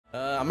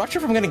I'm not sure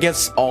if I'm gonna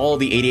guess all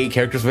the 88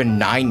 characters within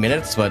 9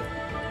 minutes, but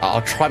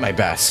I'll try my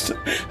best.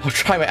 I'll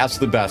try my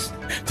absolute best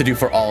to do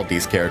for all of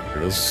these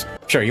characters.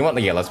 Sure, you want?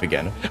 Yeah, let's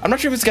begin. I'm not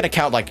sure if it's gonna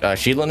count like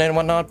xilonen and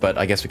whatnot, but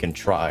I guess we can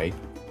try.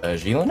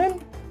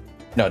 Xilonen?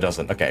 No, it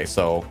doesn't. Okay,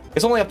 so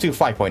it's only up to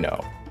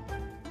 5.0.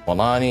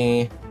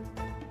 Mualani,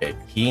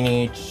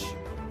 kinich,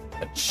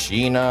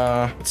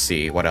 China. Let's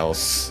see what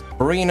else.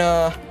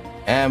 Farina,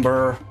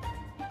 Amber,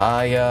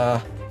 Aya,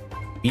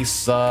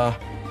 Isa,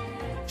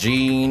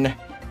 Jean,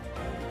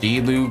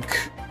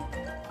 D-Luke,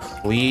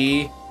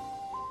 Klee,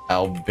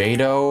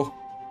 Albedo,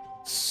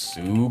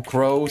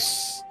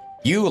 Sucrose,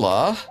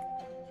 Eula.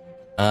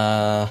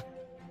 I'm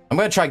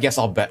gonna try guess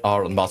all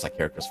boss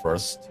characters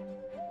first.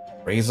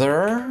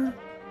 Razor.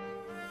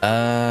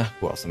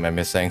 Who else am I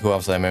missing? Who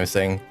else am I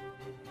missing?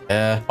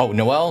 Oh,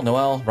 Noelle,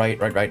 right.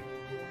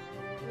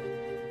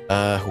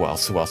 Who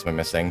else am I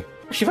missing?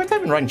 Actually, if I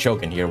type in Ryan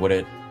Chokin here, would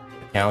it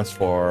counts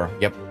for?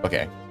 Yep.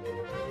 Okay.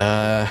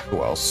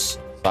 Who else?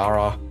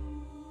 Sarah.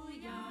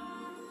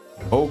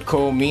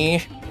 Okomi.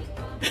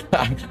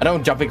 I know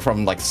I'm jumping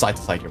from like side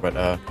to side here,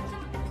 but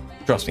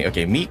trust me.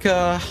 Okay,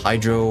 Mika,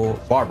 Hydro,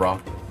 Barbara.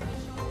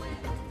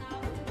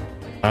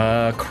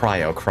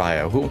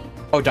 Cryo. Who?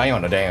 Oh,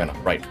 Diana.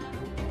 Right.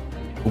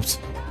 Oops.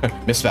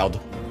 Misspelled.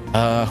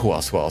 Who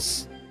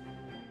else?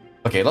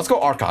 Okay, let's go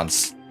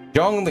Archons.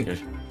 Zhongli,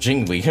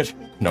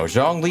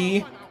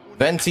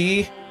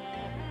 Venti,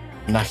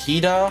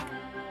 Nahida,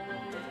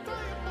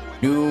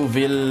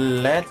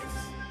 Nuvillet.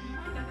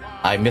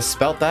 I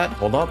misspelled that.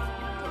 Hold up.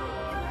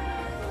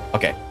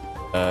 Okay.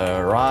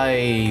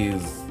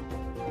 Rise.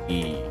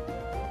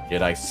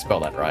 Did I spell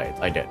that right?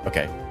 I did.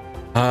 Okay.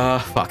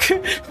 Fuck.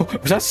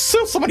 There's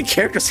still so many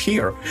characters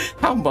here.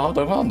 How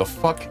the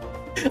fuck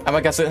am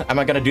I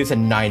gonna do this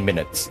in 9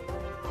 minutes?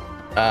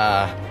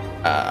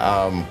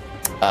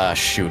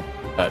 Shoot.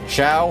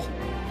 Chao,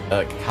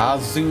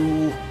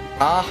 Kazu,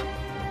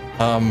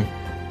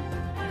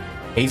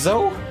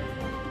 Hazo?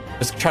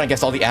 Just trying to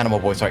guess all the animal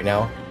boys right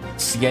now.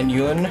 Xian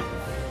Yun,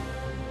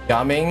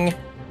 Gaming,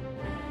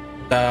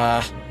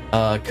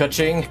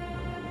 Kuching,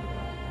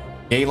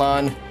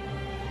 Gaelon,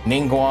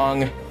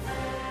 Ningguang,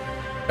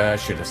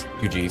 shoot, that's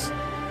 2 G's.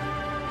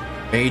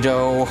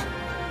 Beidou,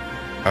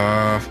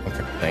 I'm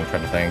trying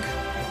to think.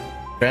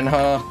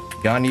 Renha,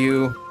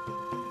 Ganyu,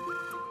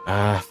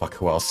 fuck,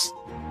 who else?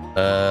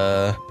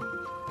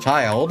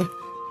 Child,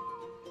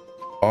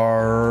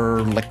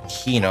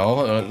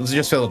 Arlecchino. Let's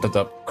just fill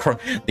the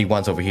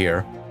ones over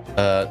here.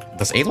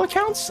 Does Ayla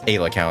counts?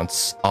 Ayla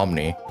counts.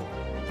 Omni.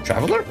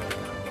 Traveler?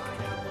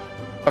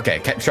 Okay,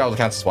 Traveler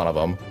counts as one of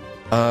them.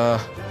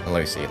 Let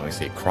me see.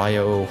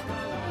 Cryo.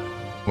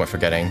 Who am I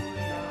forgetting?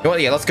 You know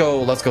what? Yeah, let's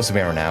go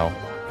Samira now.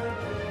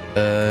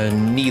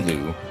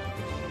 Nilu.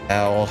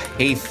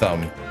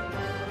 Al-Haytham.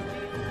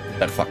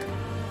 That fuck.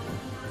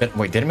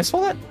 Wait, did I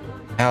misspell that?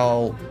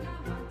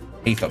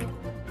 Al-Haytham.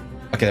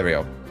 Okay, there we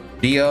go.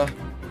 Dia.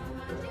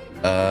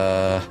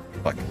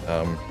 Fuck.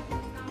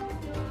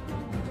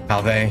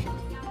 Palve.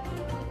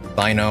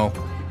 Dino.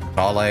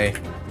 Kale.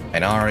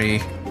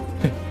 Inari.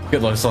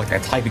 Good lord, it's like a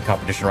typing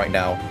competition right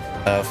now.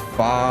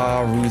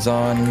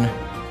 Faruzan.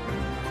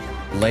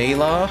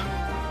 Layla.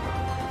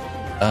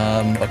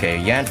 Okay,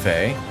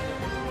 Yanfei.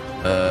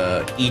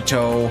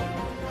 Ito.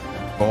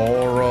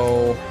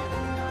 Goro.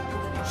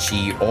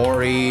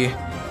 Shiori.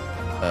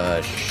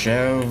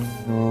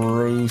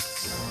 Chevrus.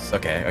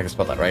 Okay, I can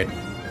spell that right.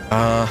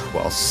 Who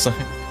else?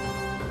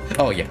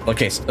 Oh yeah,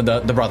 okay, so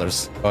the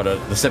brothers, or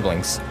the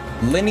siblings.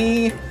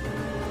 Linny,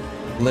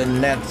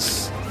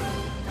 Lynette.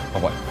 Oh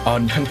what? Oh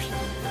no,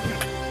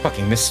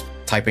 fucking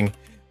mistyping.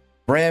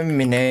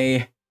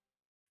 Bremine.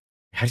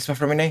 How do you spell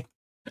Bremine?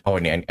 Oh, I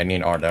need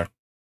an R there.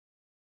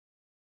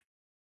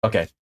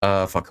 Okay.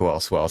 Fuck. Who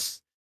else?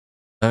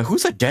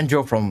 Who's a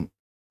Dendro from?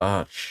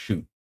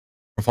 Shoot,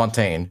 from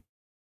Fontaine.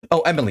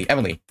 Oh, Emily.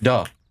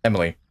 Duh,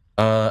 Emily.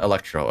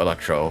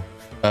 Electro.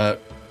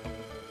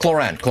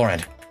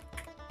 Cloran.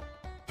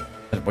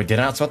 Wait, did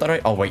I not spell that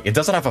right? Oh, wait, it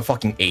doesn't have a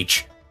fucking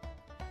H.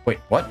 Wait,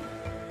 what?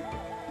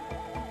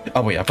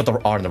 Oh, wait, I put the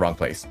R in the wrong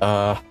place.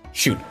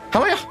 Shoot.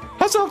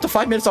 How's it up to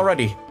 5 minutes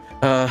already?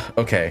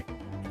 Okay.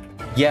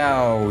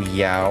 Yao.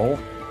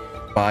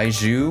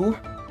 Baiju.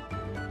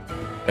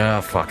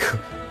 Fuck. Who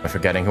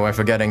am I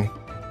forgetting?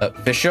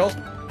 Official?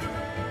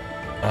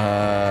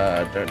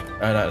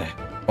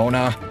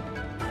 Bona.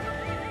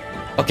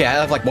 Okay, I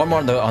have like one more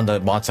on the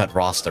mod set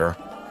roster.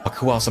 Fuck,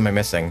 who else am I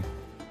missing?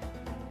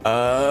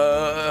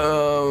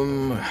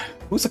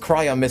 Who's the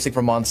cry I'm missing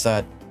from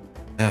Mondstadt?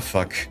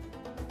 Fuck.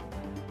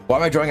 Why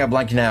am I drawing a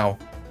blank now?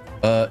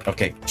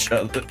 Okay.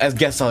 As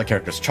guess other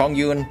characters.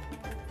 Chongyun,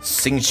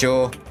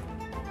 Singcho,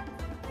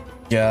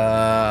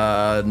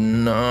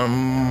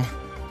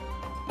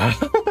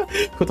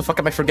 who the fuck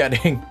am I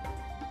forgetting?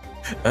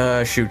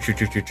 Shoot.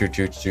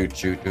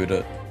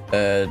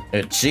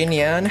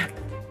 Jinyan.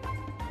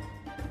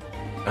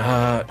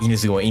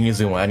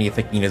 Inazuma. I need to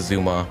think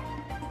Inazuma.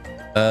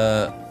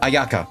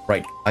 Ayaka,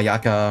 right.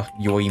 Ayaka,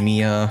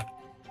 Yoimiya.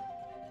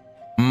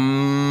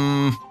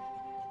 I'm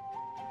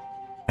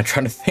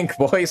trying to think,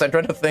 boys. I'm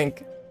trying to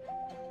think.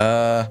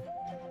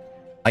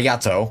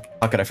 Ayato.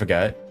 How could I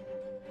forget?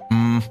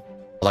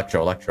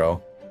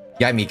 Electro.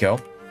 Yeah, Miko.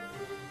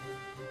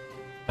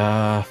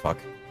 Fuck.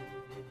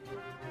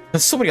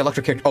 There's so many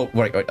electric characters. Oh,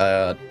 wait,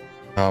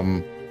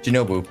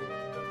 Shinobu.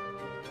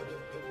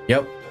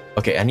 Yep.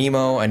 Okay,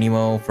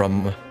 Anemo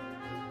from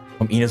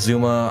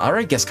Inazuma. I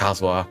already guessed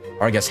Kazuha. I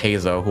already guessed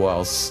Heizo. Who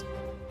else?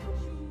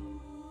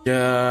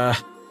 Yeah.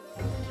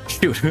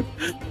 Shoot.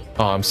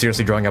 Oh, I'm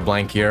seriously drawing a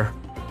blank here.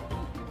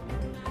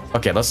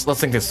 Okay, let's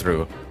think this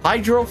through.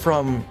 Hydro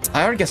from...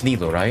 I already guessed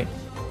Nilo, right?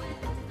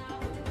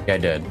 Yeah, I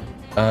did.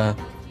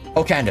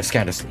 Oh, Candace.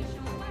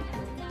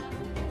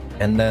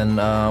 And then,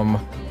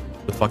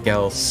 what the fuck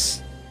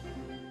else?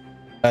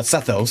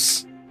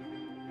 Sethos.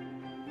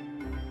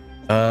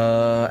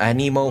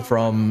 Anemo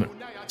from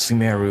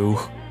Sumeru.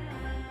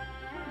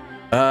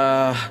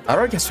 I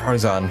already guessed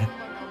Tarzan.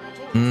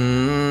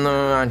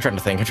 I'm trying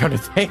to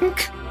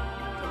think.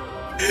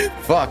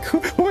 Fuck, who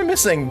am I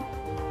missing?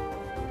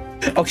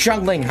 Oh,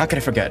 Xiangling, how can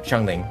I forget?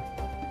 Xiangling.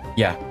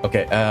 Yeah,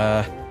 okay,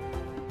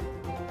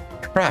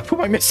 crap, who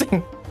am I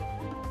missing?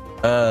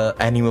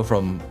 Anemo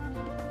from...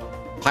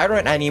 Pyro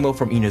and Anemo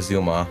from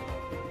Inazuma.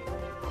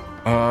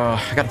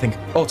 I gotta think...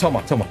 Oh,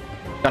 Toma.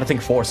 Gotta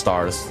think 4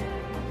 stars.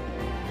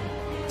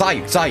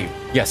 Sayu.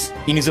 Yes,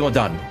 Inazuma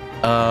done.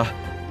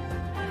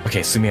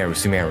 Okay,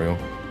 Sumeru.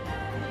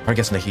 I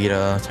guess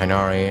Nahida,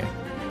 Tainari.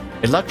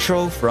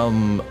 Electro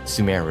from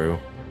Sumeru.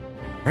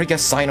 I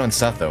guess Sino and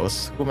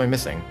Sethos. Who am I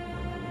missing?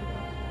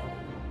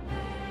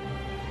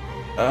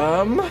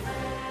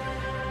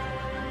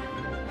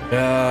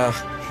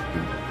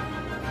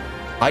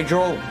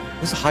 Hydro.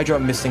 Who's the Hydro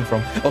I'm missing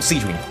from? Oh,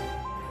 Seedwing.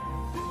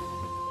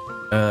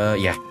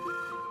 Yeah.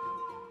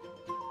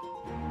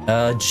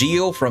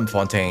 Geo from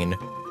Fontaine.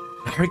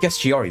 I already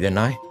guessed Chiori, didn't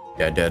I?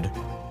 Yeah, I did.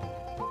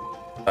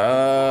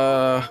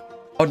 Oh,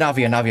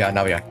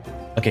 Navia.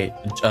 Okay,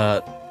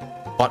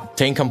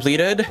 Fontaine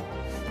completed.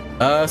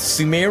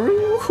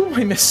 Sumeru? Who am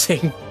I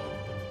missing?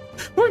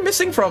 Who am I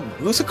missing from?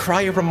 Who's a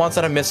cryo from months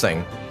that I'm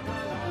missing?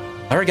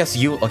 I already guessed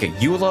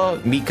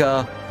Eula,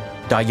 Mika,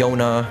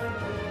 Diona.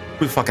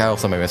 Who the fuck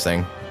else am I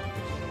missing?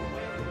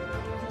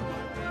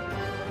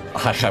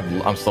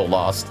 I'm so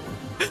lost.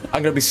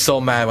 I'm gonna be so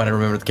mad when I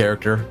remember the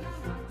character.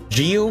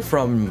 Gio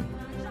from...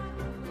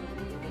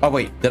 Oh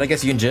wait, did I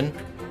guess Yunjin?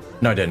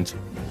 No, I didn't.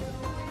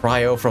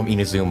 Cryo from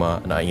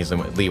Inazuma. Not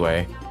Inazuma,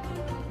 Leeway.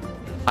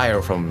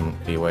 Io from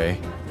Leeway.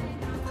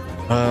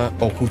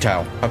 Oh, Hu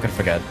Tao. How could I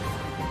forget?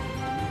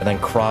 And then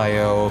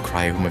Cryo, who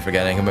am I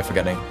forgetting?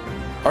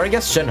 I already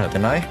guessed Shinha,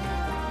 didn't I?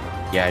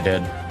 Yeah, I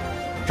did.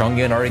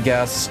 Chongyun already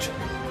guessed.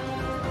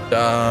 Who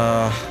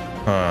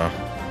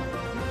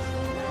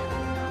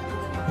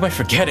am I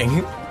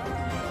forgetting?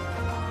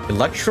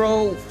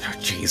 Electro?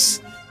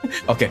 Jeez.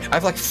 Okay, I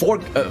have like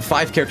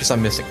 5 characters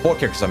I'm missing. 4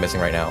 characters I'm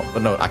missing right now.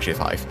 But no, actually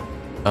 5.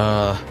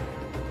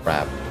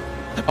 Crap.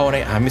 Oh,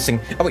 and I'm missing...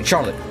 Oh, wait,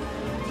 Charlotte.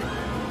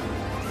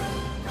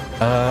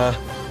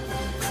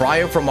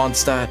 Cryo from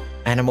Mondstadt.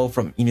 Anemo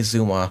from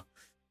Inazuma.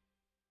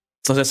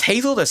 So there's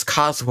Hazel, there's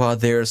Kazuha,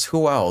 there's...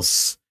 Who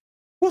else?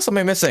 Who else am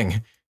I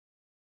missing?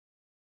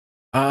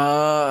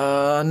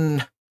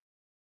 I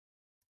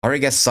already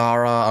guessed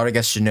Sarah. I already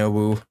guessed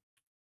Shinobu.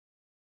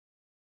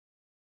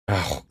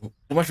 Oh, what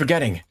am I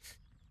forgetting?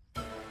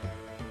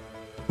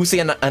 Who's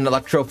an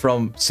Electro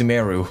from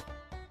Sumeru?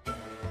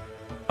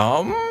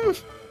 I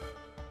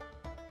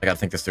gotta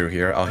think this through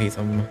here. I'll hate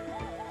them.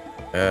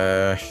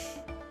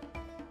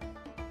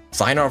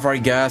 Signer I've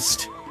already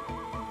guessed.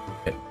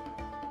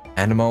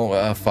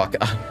 Anemo, fuck.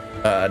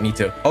 Need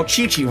to. Oh,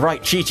 Chi-Chi,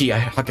 right, Chi-Chi.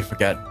 How could I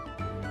forget?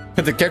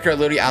 The character I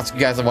literally asked you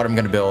guys what I'm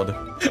gonna build.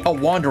 Oh,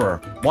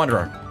 Wanderer.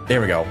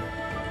 There we go.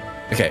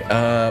 Okay,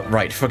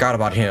 right, forgot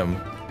about him.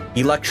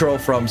 Electro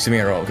from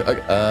Sumeru.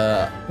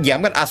 Yeah,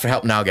 I'm gonna ask for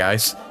help now,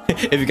 guys.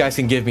 If you guys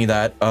can give me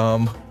that,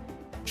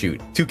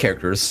 shoot, 2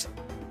 characters.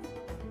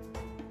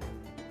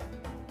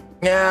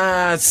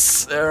 Yeah,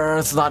 it's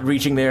not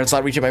reaching there. It's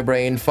not reaching my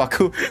brain. Fuck,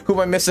 who am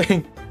I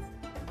missing?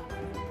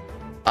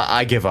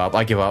 I give up.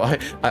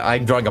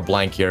 I'm drawing a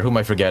blank here. Who am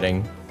I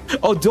forgetting?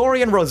 Oh,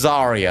 Dorian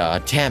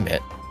Rosaria. Damn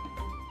it.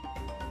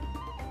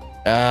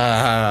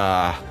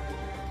 Yeah,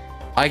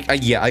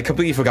 I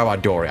completely forgot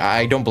about Dory.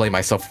 I don't blame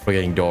myself for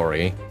forgetting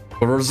Dory.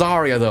 But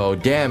Rosaria, though,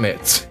 damn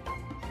it.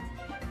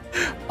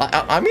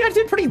 I mean, I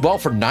did pretty well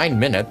for 9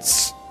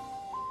 minutes.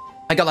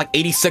 I got like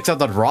 86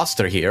 out of the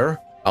roster here.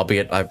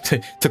 Albeit, I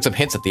took some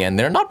hints at the end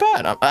there. Not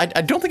bad.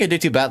 I don't think I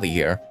did too badly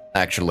here,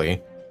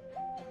 actually.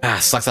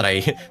 Sucks that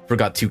I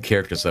forgot 2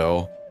 characters,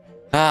 though.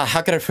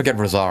 How could I forget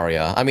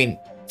Rosaria? I mean,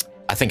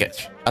 I think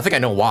I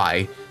know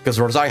why. Because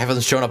Rosaria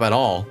hasn't shown up at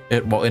all,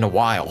 in a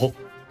while.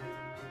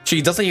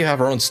 She doesn't even have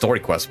her own story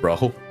quest, bro.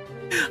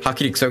 How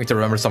can you expect me to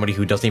remember somebody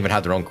who doesn't even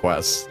have their own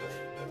quest?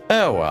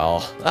 Oh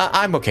well,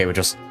 I'm okay with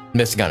just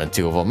missing out on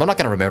 2 of them. I'm not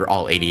gonna remember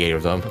all 88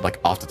 of them, like,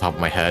 off the top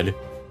of my head.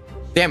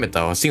 Damn it,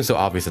 though. It seems so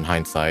obvious in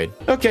hindsight.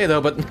 Okay,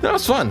 though, but that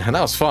was fun.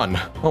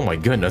 Oh my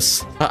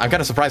goodness. I'm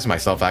kind of surprised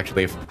myself,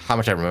 actually, how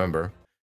much I remember.